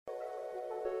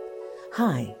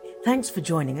Hi, thanks for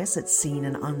joining us at Seen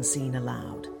and Unseen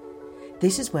Aloud.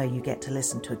 This is where you get to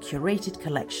listen to a curated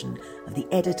collection of the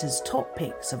editor's top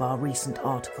picks of our recent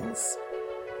articles.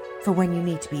 For when you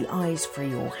need to be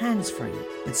eyes-free or hands-free,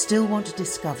 but still want to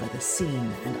discover the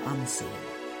seen and unseen.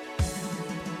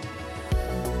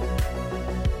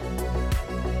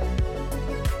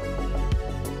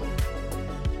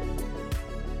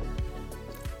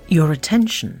 Your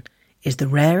attention is the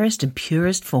rarest and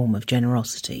purest form of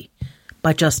generosity,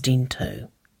 by Justine Toe.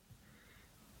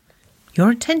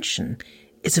 Your attention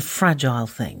is a fragile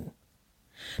thing.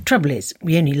 Trouble is,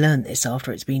 we only learn this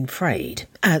after it's been frayed,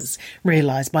 as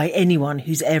realised by anyone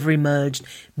who's ever emerged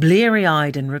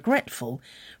bleary-eyed and regretful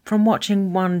from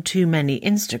watching one too many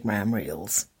Instagram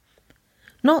reels.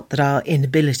 Not that our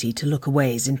inability to look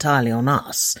away is entirely on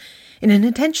us. In an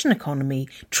attention economy,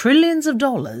 trillions of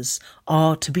dollars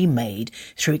are to be made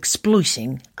through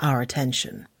exploiting our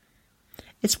attention.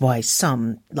 It's why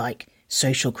some, like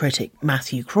social critic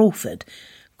Matthew Crawford,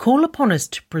 call upon us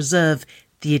to preserve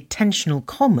the attentional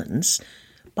commons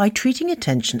by treating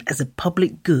attention as a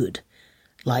public good,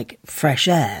 like fresh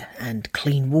air and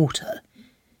clean water.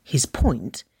 His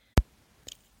point: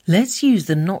 let's use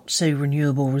the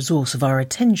not-so-renewable resource of our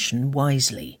attention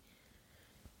wisely.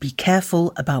 Be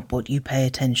careful about what you pay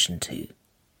attention to.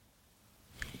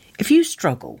 If you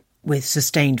struggle with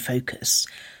sustained focus,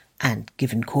 and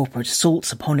given corporate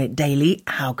assaults upon it daily,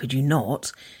 how could you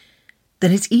not,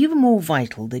 then it's even more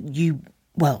vital that you,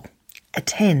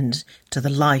 attend to the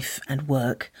life and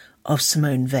work of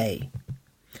Simone Weil.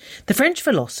 The French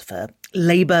philosopher,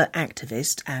 labour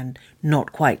activist and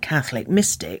not quite Catholic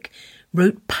mystic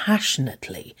wrote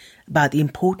passionately about the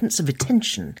importance of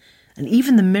attention and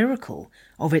even the miracle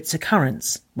of its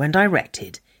occurrence when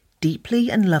directed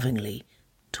deeply and lovingly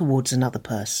towards another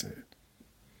person.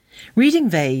 Reading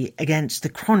Weil against the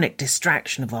chronic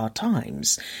distraction of our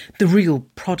times, the real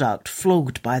product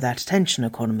flogged by that attention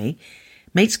economy,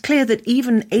 makes clear that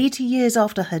even 80 years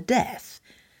after her death,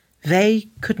 Weil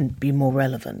couldn't be more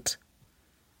relevant.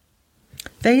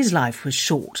 Weil's life was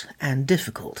short and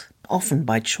difficult, often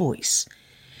by choice.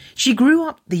 She grew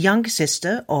up the younger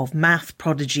sister of math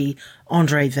prodigy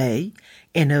André Weil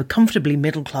in a comfortably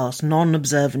middle-class,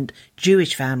 non-observant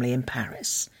Jewish family in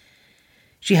Paris.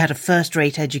 She had a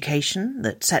first-rate education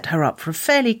that set her up for a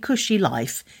fairly cushy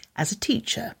life as a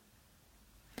teacher.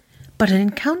 But an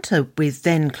encounter with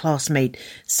then-classmate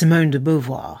Simone de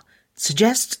Beauvoir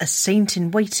suggests a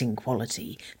saint-in-waiting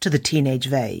quality to the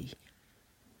teenage Weil.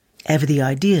 Ever the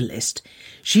idealist,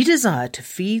 she desired to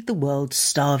feed the world's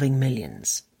starving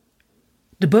millions.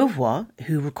 De Beauvoir,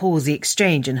 who recalls the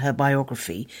exchange in her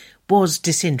biography, was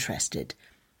disinterested.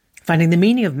 Finding the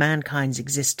meaning of mankind's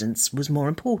existence was more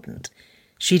important.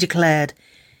 She declared,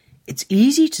 "It's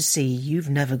easy to see you've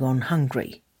never gone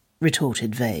hungry,"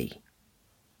 retorted Weil.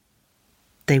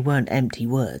 They weren't empty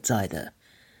words either.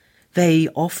 Weil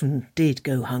often did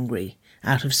go hungry,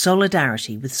 out of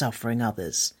solidarity with suffering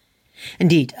others.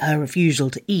 Indeed, her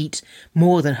refusal to eat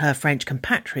more than her French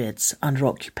compatriots under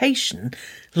occupation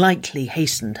likely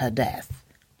hastened her death.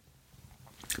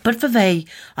 But for Weil,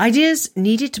 ideas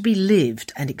needed to be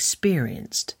lived and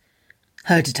experienced.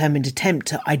 Her determined attempt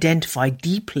to identify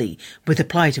deeply with the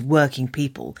plight of working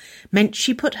people meant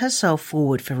she put herself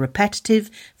forward for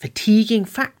repetitive, fatiguing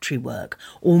factory work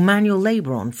or manual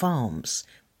labour on farms.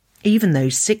 Even though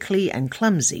sickly and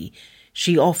clumsy,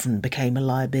 she often became a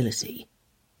liability.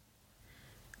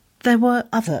 There were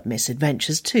other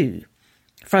misadventures too.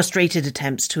 Frustrated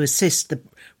attempts to assist the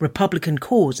Republican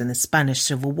cause in the Spanish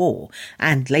Civil War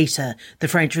and later the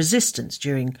French resistance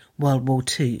during World War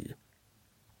II.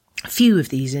 Few of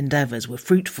these endeavours were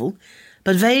fruitful,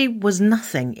 but Weil was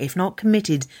nothing if not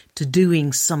committed to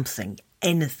doing something,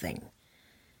 anything,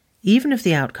 even if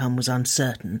the outcome was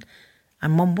uncertain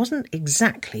and one wasn't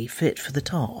exactly fit for the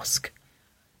task.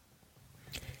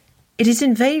 It is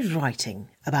in Weil's writing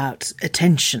about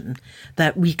attention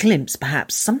that we glimpse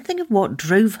perhaps something of what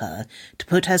drove her to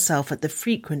put herself at the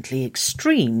frequently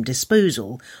extreme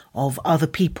disposal of other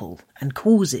people and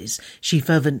causes she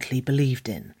fervently believed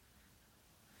in.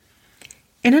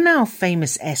 In a now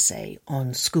famous essay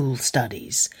on school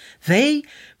studies, Weil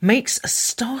makes a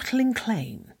startling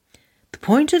claim. The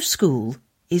point of school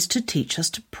is to teach us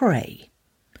to pray,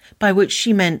 by which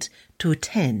she meant to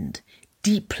attend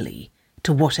deeply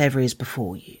to whatever is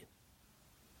before you.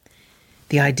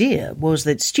 The idea was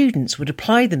that students would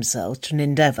apply themselves to an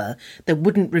endeavour that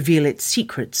wouldn't reveal its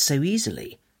secrets so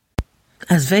easily.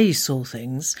 As Weil saw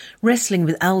things, wrestling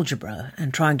with algebra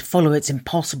and trying to follow its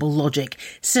impossible logic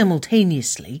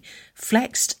simultaneously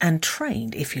flexed and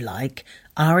trained, if you like,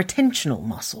 our attentional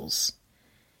muscles.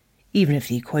 Even if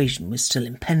the equation was still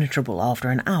impenetrable after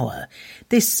an hour,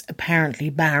 this apparently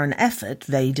barren effort,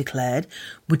 they declared,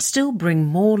 would still bring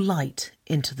more light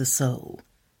into the soul.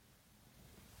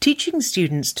 Teaching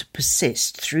students to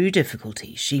persist through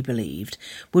difficulty, she believed,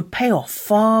 would pay off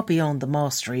far beyond the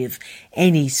mastery of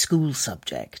any school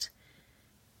subject.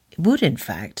 It would, in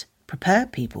fact, prepare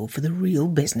people for the real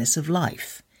business of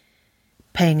life,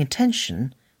 paying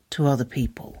attention to other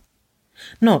people.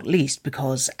 Not least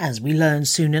because, as we learn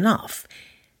soon enough,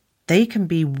 they can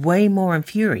be way more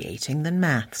infuriating than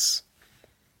maths.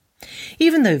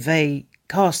 Even though Vey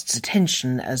casts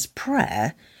attention as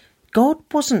prayer, God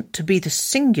wasn't to be the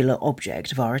singular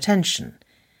object of our attention.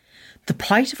 The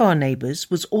plight of our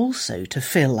neighbours was also to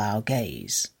fill our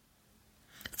gaze.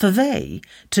 For Vey,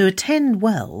 to attend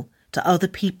well to other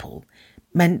people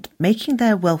meant making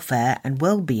their welfare and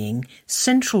well-being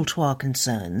central to our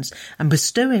concerns and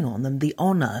bestowing on them the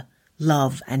honour,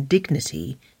 love and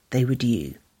dignity they were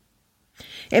due.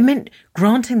 It meant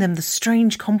granting them the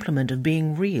strange compliment of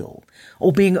being real,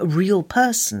 or being a real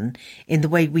person in the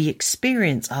way we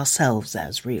experience ourselves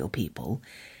as real people,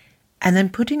 and then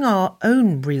putting our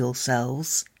own real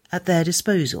selves at their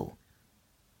disposal.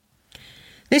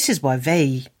 This is why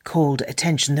Vey called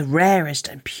attention the rarest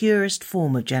and purest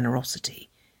form of generosity.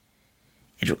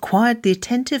 It required the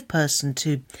attentive person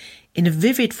to, in a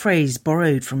vivid phrase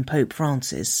borrowed from Pope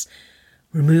Francis,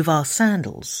 remove our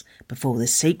sandals before the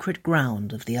sacred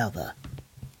ground of the other.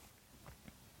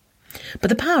 But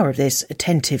the power of this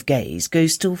attentive gaze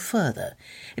goes still further.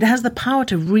 It has the power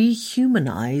to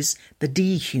rehumanize the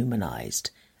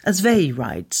dehumanized. As Vey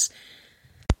writes,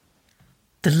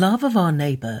 "The love of our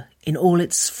neighbour in all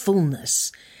its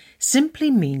fullness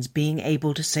simply means being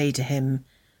able to say to him,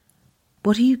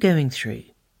 'What are you going through?'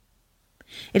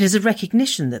 It is a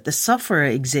recognition that the sufferer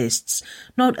exists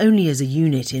not only as a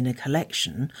unit in a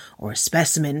collection or a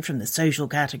specimen from the social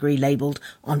category labelled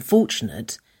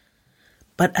unfortunate,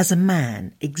 but as a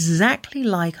man exactly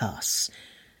like us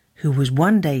who was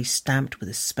one day stamped with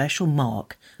a special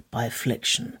mark by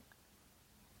affliction.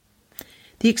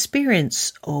 The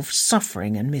experience of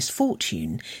suffering and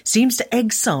misfortune seems to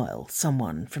exile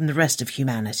someone from the rest of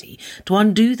humanity, to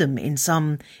undo them in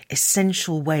some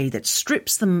essential way that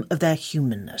strips them of their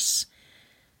humanness."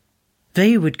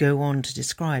 Vey would go on to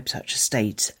describe such a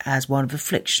state as one of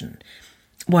affliction,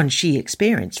 one she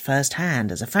experienced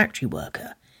firsthand as a factory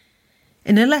worker.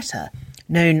 In a letter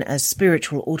known as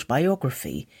Spiritual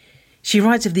Autobiography, she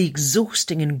writes of the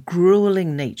exhausting and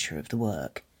gruelling nature of the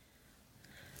work.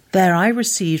 "There I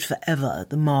received for ever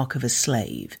the mark of a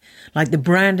slave, like the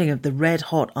branding of the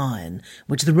red-hot iron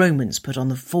which the Romans put on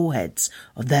the foreheads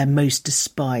of their most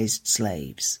despised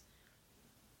slaves."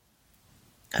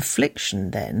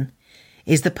 Affliction, then,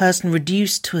 is the person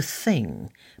reduced to a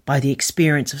thing by the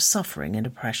experience of suffering and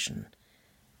oppression.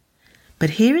 But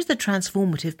here is the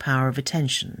transformative power of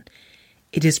attention.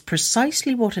 It is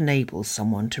precisely what enables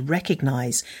someone to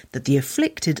recognise that the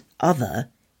afflicted other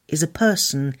is a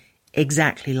person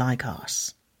exactly like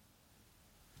us.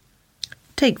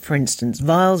 Take, for instance,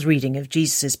 Weil's reading of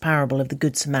Jesus' parable of the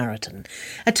Good Samaritan,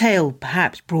 a tale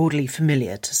perhaps broadly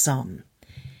familiar to some.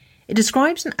 It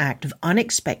describes an act of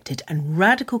unexpected and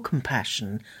radical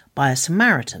compassion by a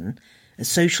Samaritan, a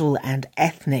social and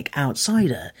ethnic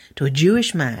outsider, to a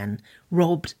Jewish man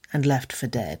robbed and left for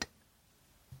dead.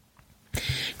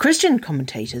 Christian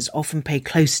commentators often pay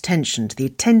close attention to the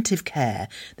attentive care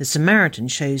the Samaritan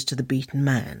shows to the beaten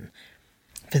man.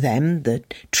 For them, the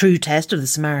true test of the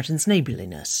Samaritan's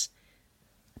neighbourliness.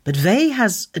 But Vey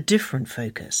has a different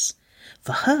focus.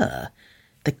 For her,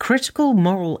 the critical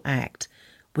moral act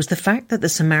was the fact that the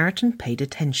Samaritan paid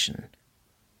attention.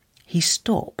 He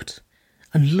stopped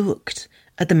and looked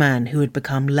at the man who had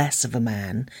become less of a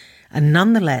man, and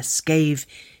nonetheless gave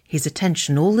his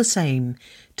attention all the same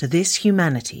to this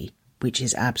humanity which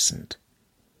is absent.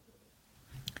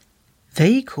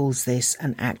 Vey calls this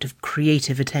an act of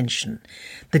creative attention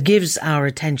that gives our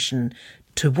attention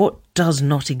to what does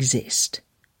not exist.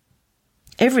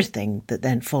 Everything that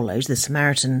then follows, the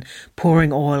Samaritan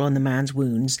pouring oil on the man's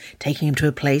wounds, taking him to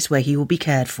a place where he will be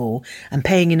cared for, and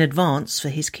paying in advance for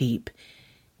his keep,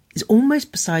 is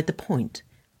almost beside the point,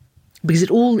 because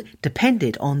it all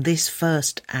depended on this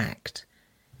first act.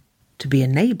 To be a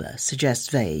neighbour, suggests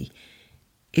Vey,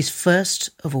 is first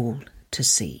of all to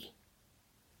see.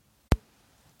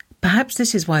 Perhaps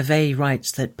this is why Vey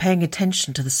writes that paying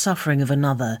attention to the suffering of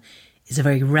another is a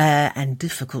very rare and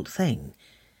difficult thing.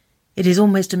 It is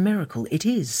almost a miracle. It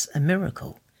is a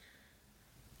miracle.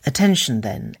 Attention,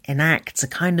 then, enacts a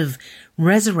kind of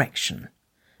resurrection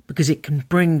because it can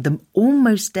bring the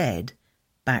almost dead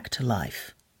back to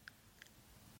life.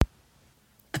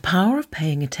 The power of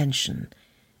paying attention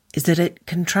is that it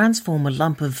can transform a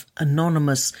lump of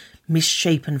anonymous,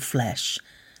 misshapen flesh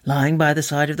lying by the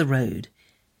side of the road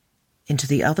into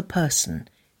the other person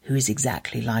who is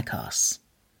exactly like us,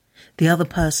 the other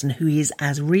person who is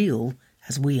as real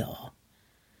as we are,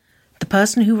 the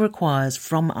person who requires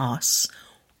from us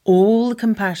all the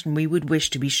compassion we would wish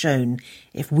to be shown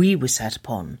if we were set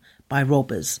upon by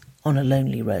robbers on a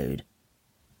lonely road.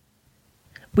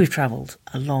 We've travelled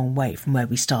a long way from where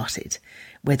we started,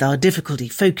 with our difficulty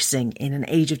focusing in an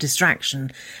age of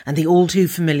distraction and the all too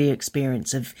familiar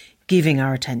experience of giving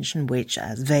our attention, which,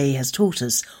 as Vey has taught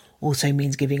us, also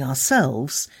means giving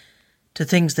ourselves to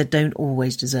things that don't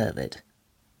always deserve it.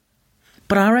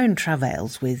 But our own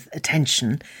travails with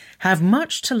attention have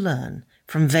much to learn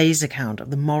from Vey's account of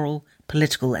the moral,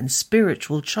 political and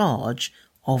spiritual charge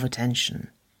of attention.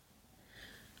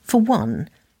 For one,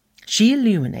 she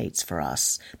illuminates for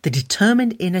us the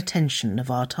determined inattention of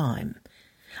our time.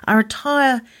 Our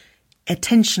entire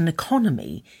attention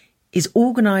economy is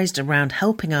organised around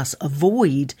helping us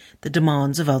avoid the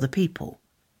demands of other people.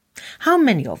 How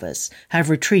many of us have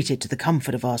retreated to the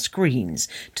comfort of our screens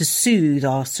to soothe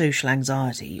our social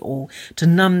anxiety or to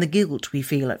numb the guilt we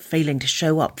feel at failing to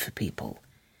show up for people?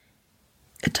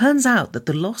 It turns out that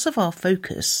the loss of our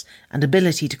focus and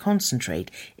ability to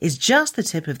concentrate is just the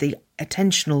tip of the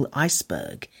attentional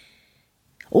iceberg.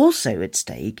 Also at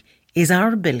stake is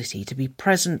our ability to be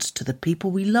present to the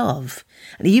people we love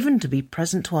and even to be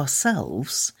present to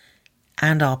ourselves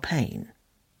and our pain.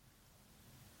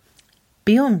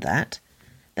 Beyond that,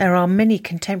 there are many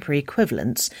contemporary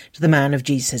equivalents to the man of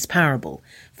Jesus' parable,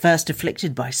 first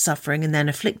afflicted by suffering and then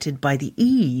afflicted by the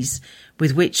ease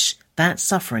with which that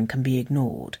suffering can be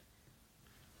ignored.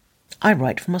 I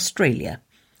write from Australia,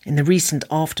 in the recent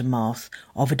aftermath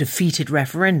of a defeated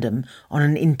referendum on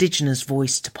an Indigenous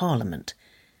voice to Parliament,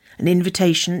 an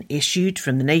invitation issued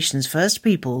from the nation's First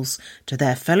Peoples to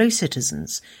their fellow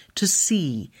citizens to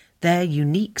see their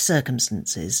unique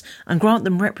circumstances and grant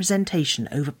them representation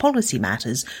over policy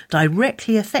matters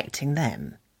directly affecting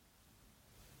them.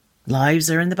 Lives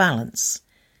are in the balance.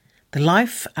 The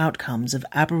life outcomes of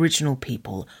Aboriginal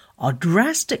people are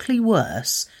drastically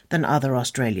worse than other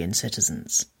Australian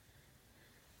citizens.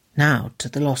 Now, to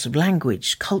the loss of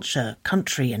language, culture,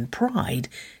 country and pride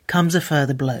comes a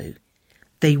further blow.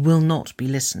 They will not be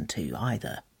listened to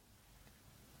either.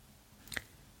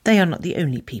 They are not the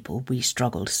only people we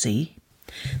struggle to see.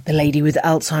 The lady with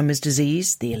Alzheimer's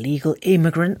disease, the illegal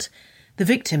immigrant, the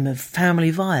victim of family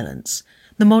violence,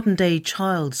 the modern-day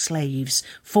child slaves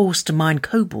forced to mine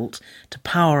cobalt to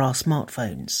power our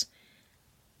smartphones.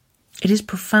 It is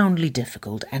profoundly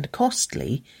difficult and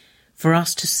costly for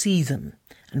us to see them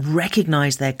and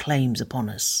recognise their claims upon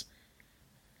us.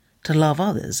 To love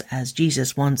others as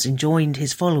Jesus once enjoined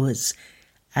his followers,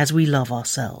 as we love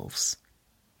ourselves.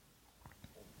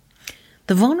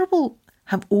 The vulnerable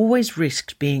have always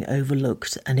risked being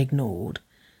overlooked and ignored,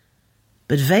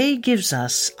 but Vey gives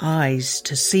us eyes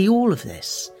to see all of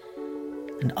this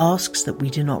and asks that we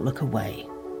do not look away.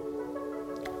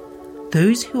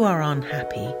 Those who are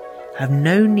unhappy have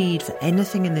no need for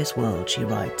anything in this world, she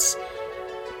writes,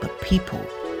 but people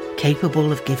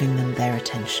capable of giving them their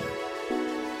attention.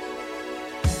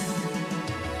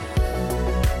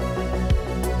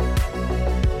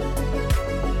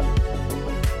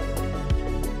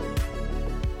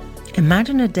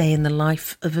 Imagine a Day in the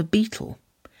Life of a Beatle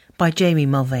by Jamie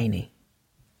Mulvaney.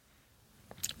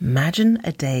 Imagine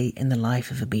a day in the life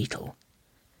of a Beatle.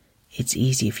 It's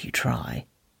easy if you try.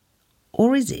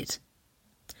 Or is it?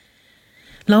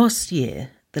 Last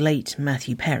year, the late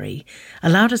Matthew Perry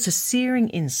allowed us a searing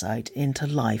insight into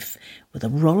life with a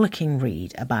rollicking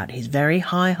read about his very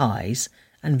high highs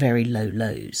and very low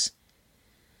lows.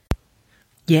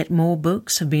 Yet more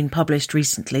books have been published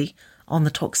recently on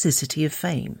the toxicity of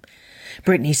fame.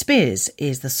 Britney Spears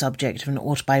is the subject of an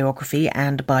autobiography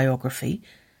and biography.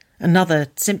 Another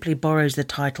simply borrows the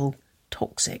title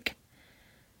Toxic.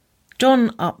 John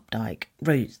Updike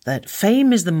wrote that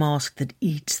fame is the mask that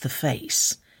eats the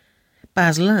face.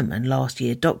 Baz Luhrmann last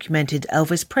year documented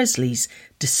Elvis Presley's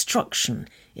destruction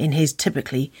in his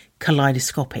typically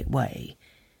kaleidoscopic way.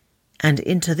 And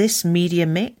into this media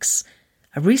mix,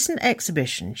 a recent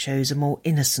exhibition shows a more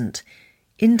innocent,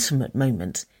 intimate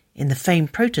moment in the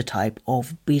famed prototype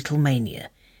of Beatlemania,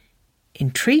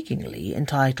 intriguingly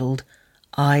entitled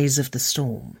Eyes of the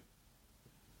Storm.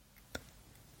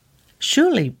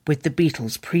 Surely, with the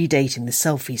Beatles predating the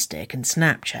selfie stick and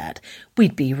Snapchat,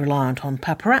 we'd be reliant on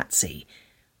paparazzi.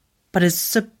 But as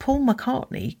Sir Paul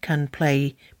McCartney can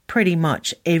play pretty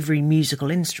much every musical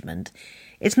instrument,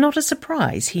 it's not a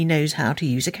surprise he knows how to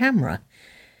use a camera.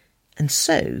 And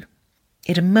so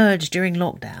it emerged during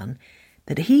lockdown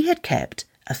that he had kept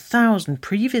 1,000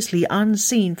 previously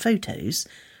unseen photos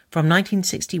from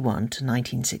 1961 to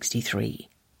 1963.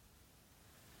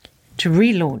 To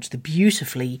relaunch the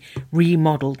beautifully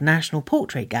remodelled National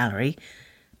Portrait Gallery,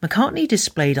 McCartney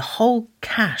displayed a whole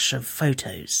cache of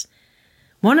photos.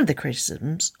 One of the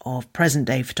criticisms of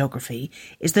present-day photography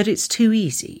is that it's too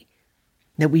easy,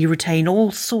 that we retain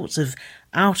all sorts of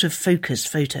out-of-focus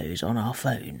photos on our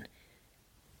phone.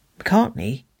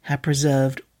 McCartney had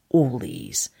preserved all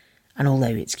these, and although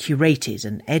it's curated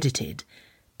and edited,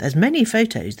 there's many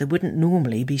photos that wouldn't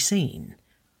normally be seen.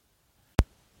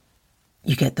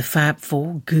 You get the Fab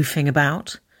Four goofing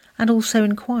about, and also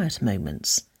in quiet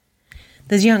moments.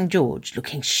 There's young George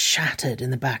looking shattered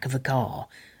in the back of a car,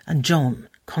 and John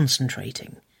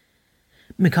concentrating.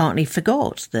 McCartney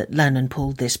forgot that Lennon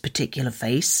pulled this particular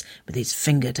face with his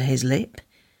finger to his lip.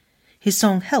 His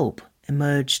song Help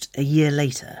emerged a year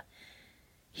later.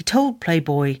 He told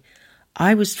Playboy,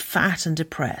 "I was fat and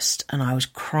depressed and I was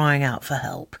crying out for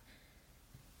help."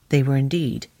 They were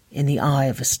indeed in the eye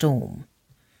of a storm.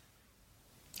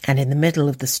 And in the middle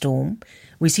of the storm,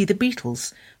 we see the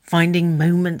Beatles finding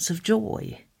moments of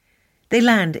joy. They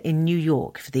land in New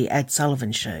York for the Ed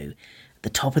Sullivan Show, at the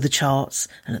top of the charts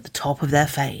and at the top of their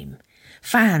fame.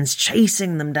 Fans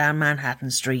chasing them down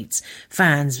Manhattan streets,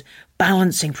 fans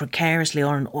balancing precariously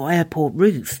on an airport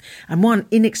roof, and one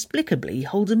inexplicably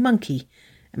holds a monkey.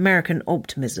 American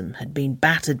optimism had been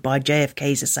battered by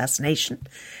JFK's assassination,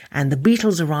 and the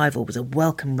Beatles' arrival was a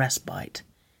welcome respite.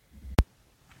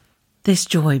 This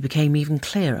joy became even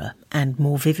clearer and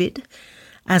more vivid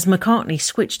as McCartney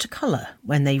switched to colour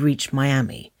when they reached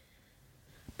Miami.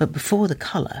 But before the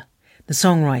colour, the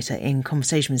songwriter in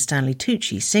conversation with Stanley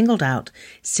Tucci singled out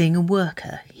seeing a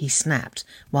worker he snapped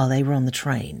while they were on the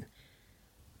train,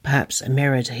 perhaps a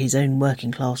mirror to his own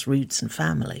working-class roots and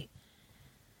family.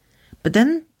 But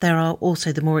then there are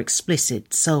also the more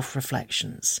explicit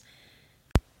self-reflections.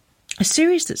 A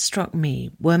series that struck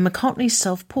me were McCartney's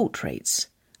self-portraits,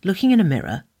 looking in a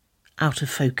mirror, out of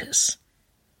focus.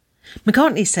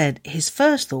 McCartney said his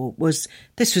first thought was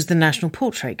this was the National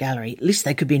Portrait Gallery, at least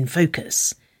they could be in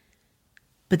focus.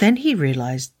 But then he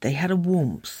realised they had a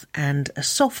warmth and a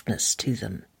softness to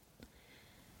them.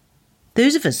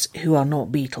 Those of us who are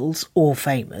not Beatles or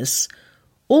famous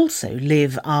also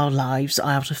live our lives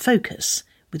out of focus,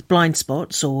 with blind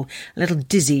spots or a little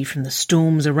dizzy from the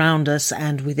storms around us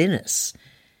and within us.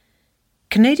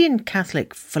 Canadian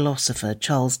Catholic philosopher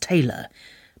Charles Taylor,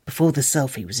 before the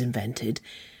selfie was invented,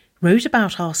 wrote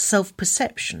about our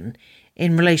self-perception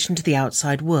in relation to the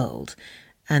outside world,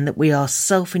 and that we are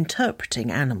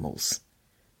self-interpreting animals.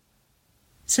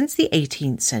 Since the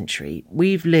 18th century,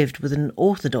 we've lived with an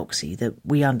orthodoxy that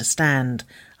we understand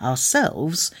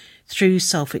ourselves through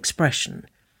self-expression,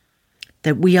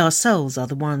 that we ourselves are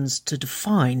the ones to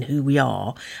define who we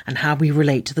are and how we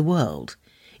relate to the world,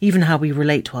 even how we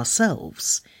relate to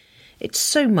ourselves. It's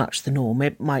so much the norm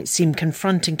it might seem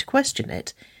confronting to question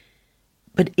it.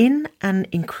 But in an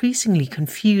increasingly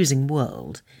confusing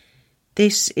world,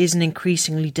 this is an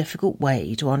increasingly difficult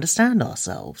way to understand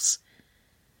ourselves.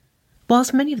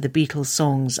 Whilst many of the Beatles'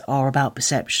 songs are about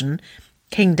perception,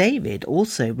 King David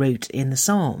also wrote in the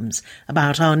Psalms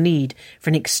about our need for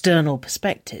an external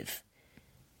perspective.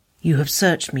 "You have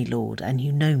searched me, Lord, and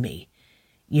you know me.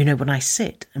 You know when I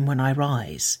sit and when I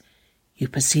rise. You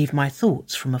perceive my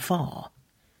thoughts from afar."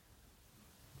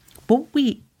 What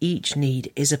we each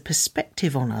need is a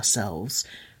perspective on ourselves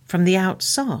from the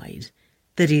outside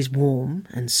that is warm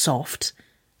and soft,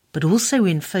 but also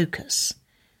in focus.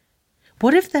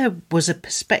 What if there was a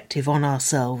perspective on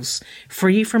ourselves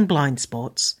free from blind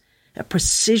spots, a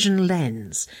precision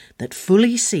lens that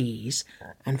fully sees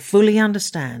and fully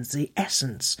understands the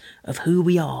essence of who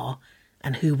we are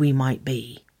and who we might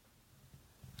be?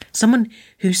 Someone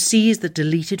who sees the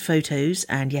deleted photos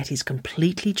and yet is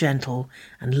completely gentle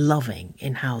and loving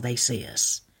in how they see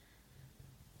us.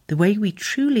 The way we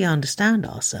truly understand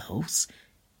ourselves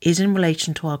is in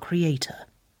relation to our Creator.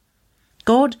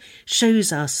 God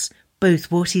shows us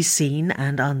both what is seen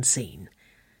and unseen.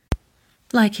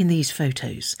 Like in these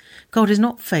photos, God is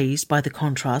not fazed by the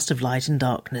contrast of light and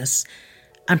darkness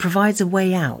and provides a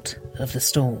way out of the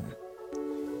storm.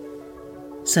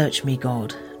 Search me,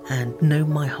 God, and know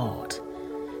my heart.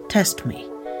 Test me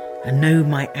and know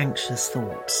my anxious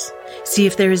thoughts. See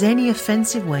if there is any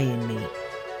offensive way in me,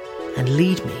 and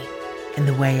lead me in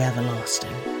the way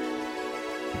everlasting.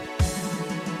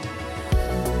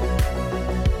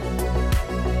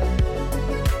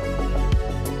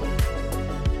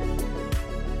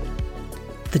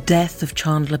 The Death of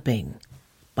Chandler Bing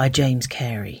by James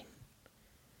Carey.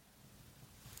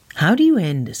 How do you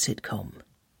end a sitcom?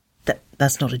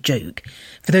 That's not a joke.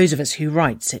 For those of us who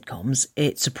write sitcoms,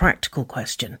 it's a practical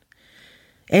question.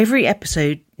 Every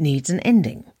episode needs an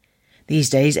ending. These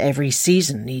days, every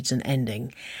season needs an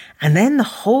ending. And then the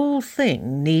whole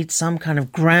thing needs some kind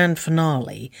of grand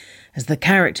finale as the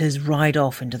characters ride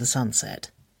off into the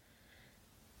sunset.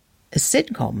 A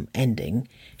sitcom ending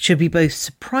should be both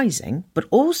surprising but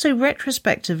also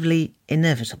retrospectively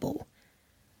inevitable.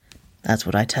 That's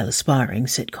what I tell aspiring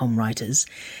sitcom writers.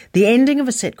 The ending of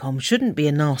a sitcom shouldn't be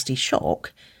a nasty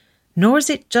shock, nor is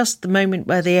it just the moment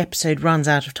where the episode runs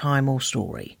out of time or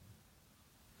story.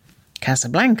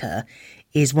 Casablanca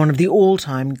is one of the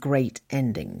all-time great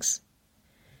endings.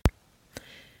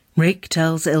 Rick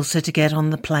tells Ilsa to get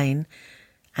on the plane,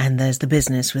 and there's the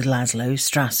business with Laszlo,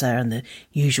 Strasser and the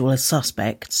usual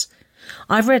suspects.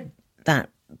 I've read that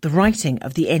the writing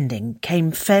of the ending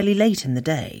came fairly late in the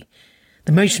day.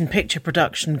 The motion picture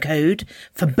production code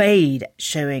forbade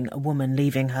showing a woman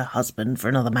leaving her husband for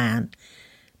another man.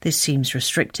 This seems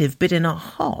restrictive, but in our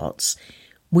hearts,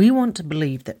 we want to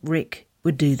believe that Rick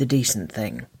would do the decent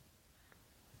thing.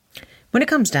 When it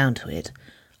comes down to it,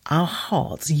 our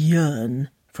hearts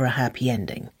yearn for a happy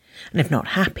ending. And if not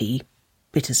happy,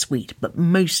 bittersweet, but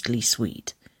mostly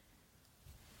sweet.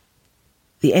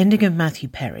 The ending of Matthew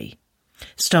Perry,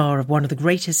 star of one of the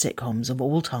greatest sitcoms of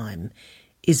all time,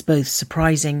 is both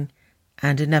surprising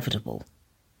and inevitable.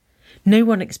 No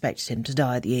one expected him to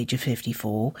die at the age of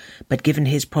 54, but given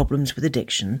his problems with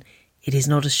addiction, it is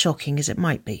not as shocking as it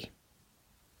might be.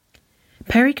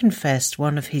 Perry confessed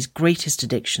one of his greatest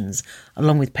addictions,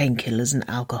 along with painkillers and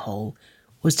alcohol,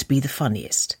 was to be the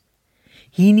funniest.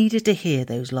 He needed to hear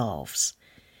those laughs.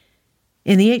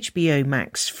 In the HBO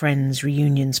Max Friends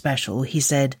reunion special, he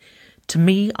said, "To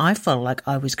me, I felt like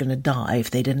I was going to die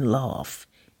if they didn't laugh,"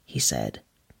 he said.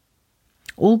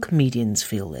 All comedians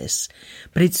feel this,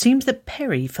 but it seems that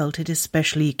Perry felt it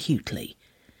especially acutely.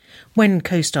 When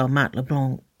co-star Matt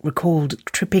LeBlanc recalled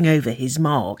tripping over his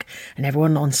mark and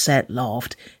everyone on set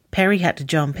laughed, Perry had to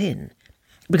jump in.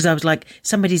 Because I was like,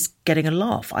 somebody's getting a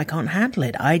laugh. I can't handle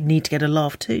it. I need to get a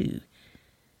laugh too.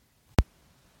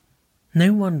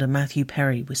 No wonder Matthew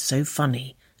Perry was so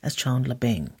funny as Chandler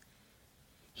Bing.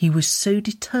 He was so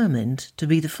determined to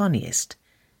be the funniest.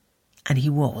 And he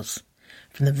was.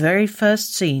 From the very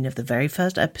first scene of the very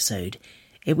first episode,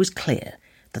 it was clear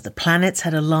that the planets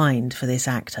had aligned for this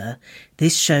actor,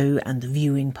 this show and the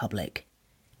viewing public.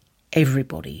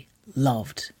 Everybody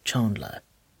loved Chandler.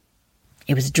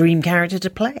 It was a dream character to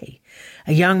play.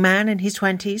 A young man in his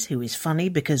 20s who is funny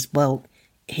because, well,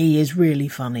 he is really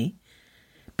funny.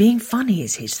 Being funny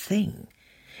is his thing.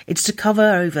 It's to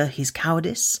cover over his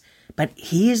cowardice, but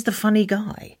he is the funny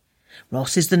guy.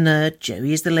 Ross is the nerd,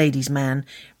 Joey is the ladies' man,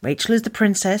 Rachel is the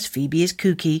princess, Phoebe is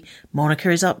kooky, Monica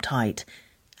is uptight,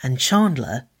 and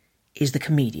Chandler is the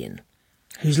comedian,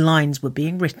 whose lines were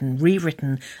being written,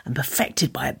 rewritten, and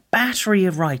perfected by a battery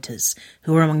of writers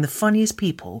who are among the funniest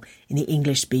people in the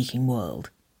English-speaking world.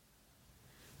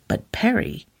 But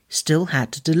Perry still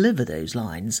had to deliver those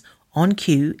lines on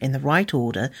cue in the right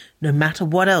order, no matter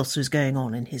what else was going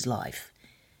on in his life.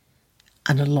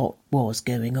 And a lot was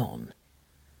going on.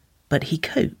 But he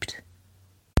coped.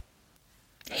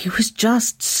 He was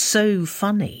just so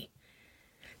funny.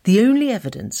 The only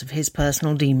evidence of his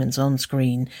personal demons on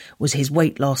screen was his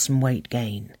weight loss and weight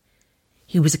gain.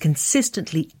 He was a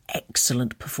consistently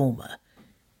excellent performer.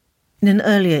 In an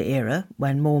earlier era,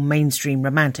 when more mainstream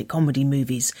romantic comedy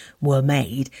movies were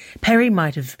made, Perry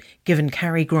might have given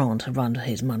Cary Grant a run to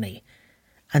his money,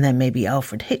 and then maybe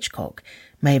Alfred Hitchcock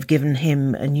may have given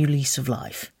him a new lease of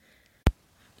life.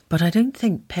 But I don't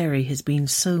think Perry has been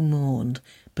so mourned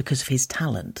because of his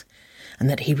talent, and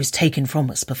that he was taken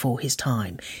from us before his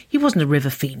time. He wasn't a River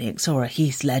Phoenix or a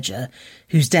Heath Ledger,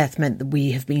 whose death meant that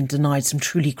we have been denied some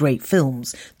truly great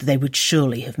films that they would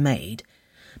surely have made.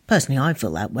 Personally, I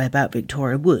feel that way about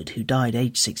Victoria Wood, who died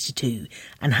aged 62,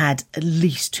 and had at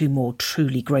least 2 more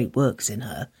truly great works in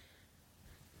her.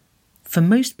 For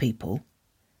most people,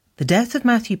 the death of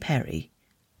Matthew Perry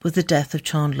was the death of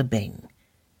Chandler Bing,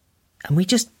 and we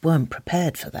just weren't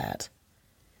prepared for that.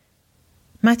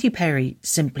 Matthew Perry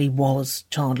simply was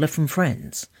Chandler from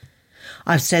Friends.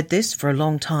 I've said this for a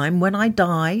long time. When I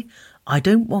die, I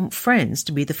don't want Friends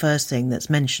to be the first thing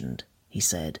that's mentioned, he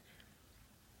said.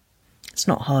 It's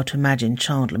not hard to imagine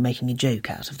Chandler making a joke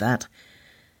out of that.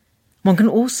 One can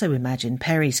also imagine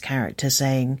Perry's character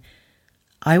saying,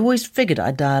 "I always figured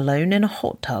I'd die alone in a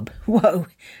hot tub." Whoa,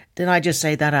 did I just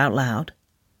say that out loud?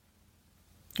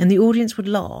 And the audience would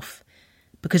laugh,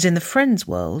 because in the Friends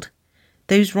world,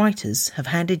 those writers have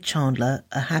handed Chandler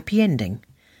a happy ending.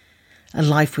 a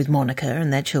life with Monica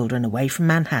and their children away from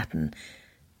Manhattan,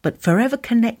 but forever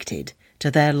connected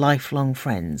to their lifelong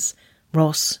friends,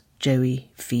 Ross,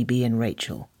 Joey, Phoebe and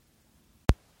Rachel.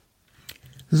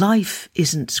 Life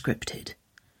isn't scripted,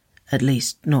 at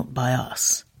least not by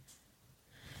us.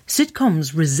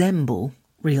 Sitcoms resemble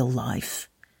real life,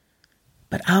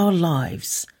 but our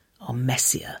lives are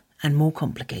messier and more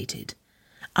complicated.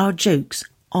 Our jokes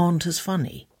aren't as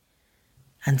funny,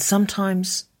 and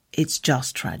sometimes it's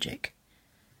just tragic.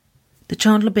 The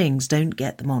Chandler Bings don't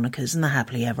get the Monicas and the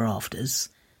happily ever afters.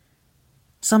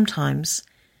 Sometimes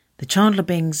the Chandler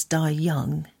Bings die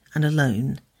young and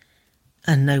alone,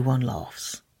 and no one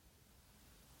laughs.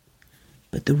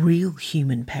 But the real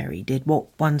human Perry did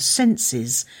what one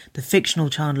senses the fictional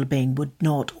Chandler Bing would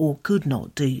not or could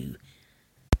not do: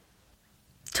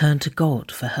 turn to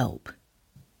God for help.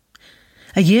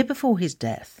 A year before his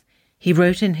death, he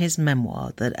wrote in his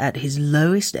memoir that at his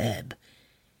lowest ebb,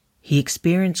 he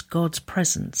experienced God's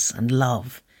presence and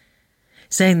love,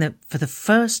 saying that for the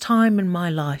first time in my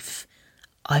life,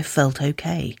 I felt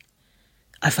okay.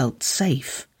 I felt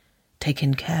safe,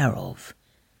 taken care of.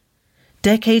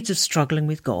 Decades of struggling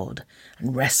with God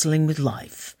and wrestling with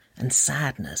life and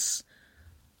sadness,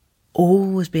 all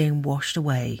was being washed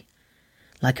away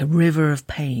like a river of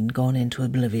pain gone into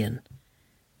oblivion.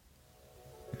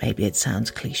 Maybe it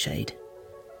sounds cliched,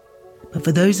 but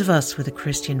for those of us with a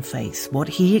Christian faith, what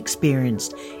he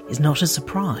experienced is not a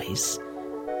surprise,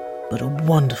 but a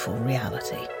wonderful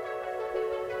reality.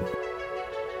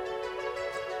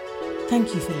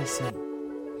 Thank you for listening.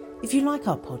 If you like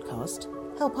our podcast,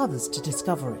 help others to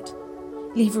discover it.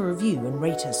 Leave a review and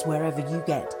rate us wherever you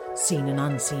get Seen and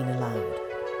Unseen Aloud.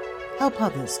 Help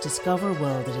others discover a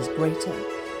world that is greater,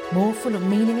 more full of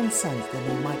meaning and sense than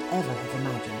they might ever have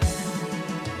imagined.